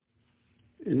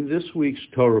In this week's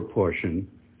Torah portion,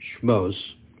 Shmos,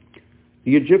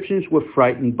 the Egyptians were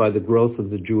frightened by the growth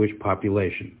of the Jewish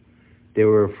population. They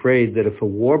were afraid that if a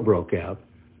war broke out,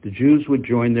 the Jews would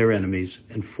join their enemies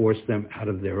and force them out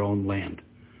of their own land.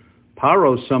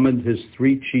 Paro summoned his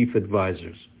three chief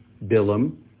advisors,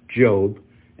 Bilam, Job,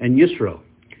 and Yisro,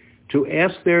 to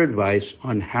ask their advice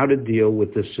on how to deal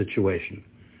with this situation.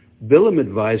 Bilam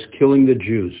advised killing the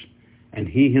Jews, and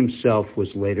he himself was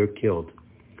later killed.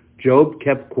 Job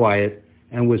kept quiet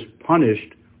and was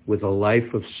punished with a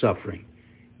life of suffering.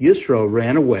 Yisro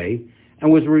ran away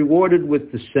and was rewarded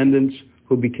with descendants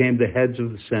who became the heads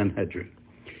of the Sanhedrin.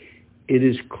 It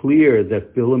is clear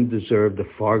that Bilam deserved a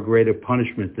far greater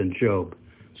punishment than Job,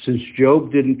 since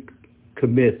Job didn't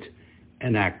commit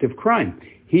an act of crime.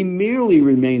 He merely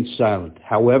remained silent.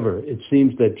 However, it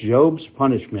seems that Job's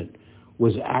punishment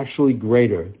was actually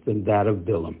greater than that of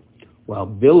Bilam. While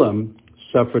Bilam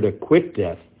suffered a quick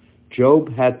death,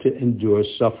 Job had to endure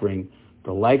suffering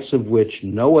the likes of which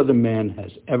no other man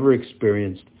has ever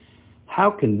experienced.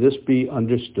 How can this be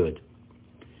understood?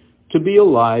 To be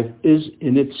alive is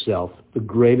in itself the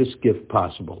greatest gift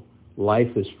possible.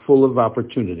 Life is full of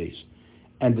opportunities,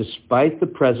 and despite the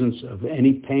presence of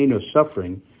any pain or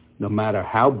suffering, no matter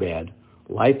how bad,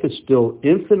 life is still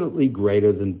infinitely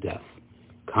greater than death.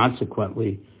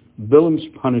 Consequently, Bilam's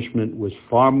punishment was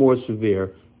far more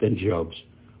severe than Job's.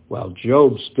 While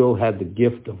Job still had the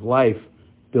gift of life,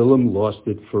 Bilam lost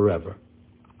it forever.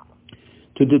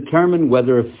 To determine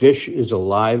whether a fish is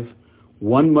alive,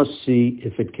 one must see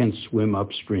if it can swim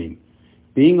upstream.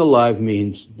 Being alive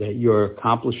means that you're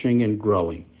accomplishing and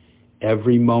growing.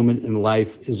 Every moment in life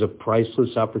is a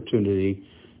priceless opportunity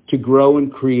to grow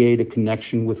and create a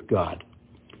connection with God.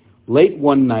 Late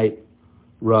one night,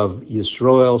 Rav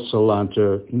Yisroel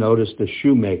Salanter noticed a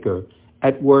shoemaker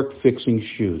at work fixing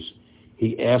shoes.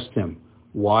 He asked him,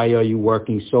 "Why are you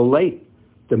working so late?"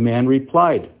 The man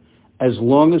replied, "As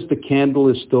long as the candle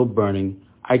is still burning,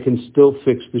 I can still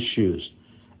fix the shoes.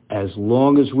 As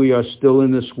long as we are still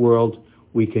in this world,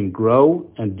 we can grow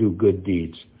and do good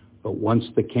deeds. But once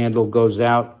the candle goes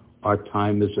out, our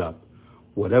time is up.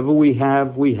 Whatever we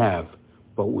have,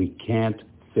 but we can't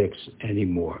fix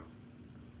anymore."